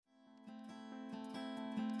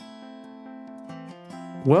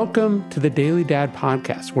Welcome to the Daily Dad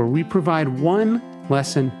Podcast, where we provide one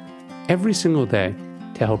lesson every single day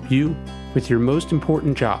to help you with your most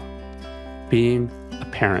important job, being a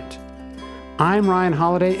parent. I'm Ryan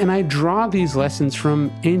Holiday, and I draw these lessons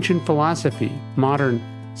from ancient philosophy, modern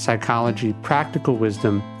psychology, practical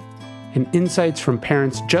wisdom, and insights from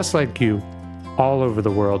parents just like you all over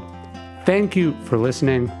the world. Thank you for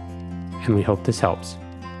listening, and we hope this helps.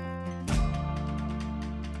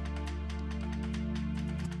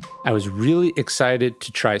 I was really excited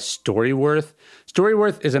to try Storyworth.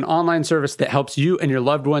 Storyworth is an online service that helps you and your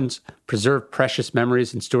loved ones preserve precious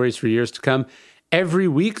memories and stories for years to come. Every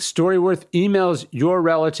week, Storyworth emails your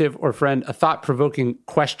relative or friend a thought-provoking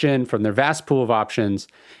question from their vast pool of options,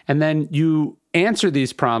 and then you answer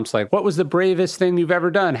these prompts like, what was the bravest thing you've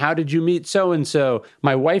ever done? How did you meet so-and-so?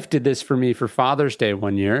 My wife did this for me for Father's Day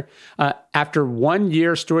one year. After 1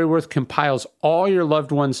 year, Storyworth compiles all your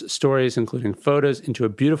loved ones' stories, including photos, into a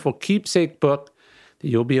beautiful keepsake book that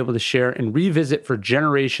you'll be able to share and revisit for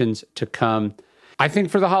generations to come. I think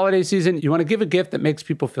for the holiday season, you want to give a gift that makes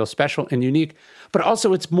people feel special and unique, but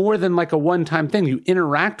also it's more than like a one-time thing. You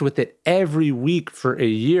interact with it every week for a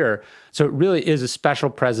year. So it really is a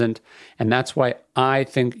special present. And that's why I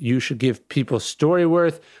think you should give people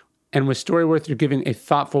Storyworth. And with Storyworth, you're giving a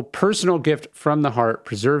thoughtful, personal gift from the heart,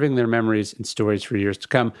 preserving their memories and stories for years to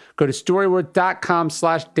come. Go to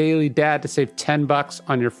storyworth.com/dailydad to save $10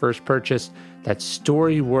 on your first purchase. That's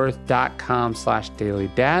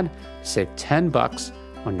storyworth.com/dailydad to save $10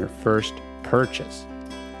 on your first purchase.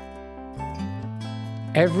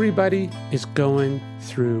 Everybody is going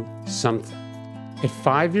through something. At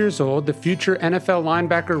 5 years old, the future NFL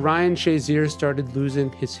linebacker Ryan Shazier started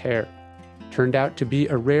losing his hair. Turned out to be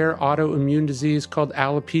a rare autoimmune disease called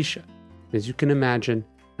alopecia. As you can imagine,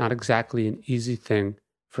 not exactly an easy thing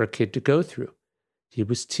for a kid to go through. He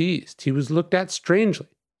was teased. He was looked at strangely.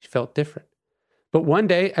 He felt different. But one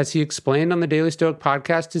day, as he explained on the Daily Stoic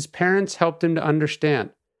podcast, his parents helped him to understand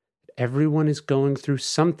that everyone is going through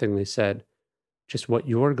something, they said. Just what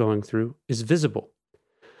you're going through is visible.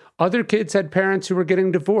 Other kids had parents who were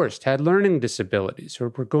getting divorced, had learning disabilities, or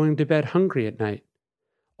were going to bed hungry at night.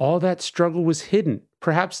 All that struggle was hidden,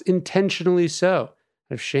 perhaps intentionally so, out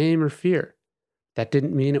of shame or fear. That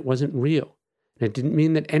didn't mean it wasn't real. And it didn't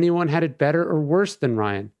mean that anyone had it better or worse than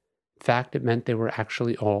Ryan. In fact, it meant they were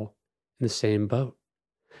actually all in the same boat.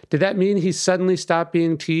 Did that mean he suddenly stopped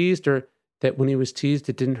being teased, or that when he was teased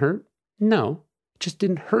it didn't hurt? No, it just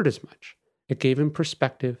didn't hurt as much. It gave him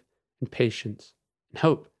perspective and patience and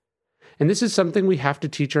hope. And this is something we have to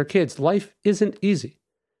teach our kids. Life isn't easy.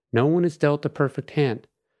 No one is dealt a perfect hand.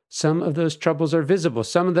 Some of those troubles are visible.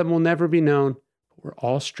 Some of them will never be known. But we're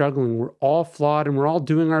all struggling. We're all flawed, and we're all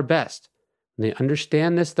doing our best. When they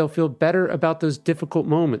understand this, they'll feel better about those difficult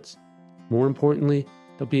moments. More importantly,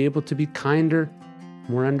 they'll be able to be kinder,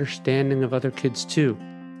 more understanding of other kids too.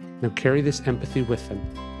 And they'll carry this empathy with them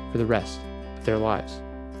for the rest of their lives.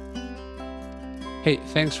 Hey,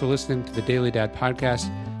 thanks for listening to the Daily Dad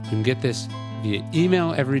Podcast. You can get this via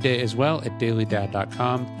email every day as well at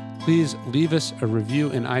dailydad.com. Please leave us a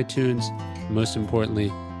review in iTunes. And most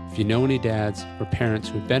importantly, if you know any dads or parents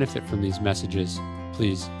who would benefit from these messages,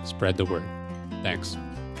 please spread the word. Thanks.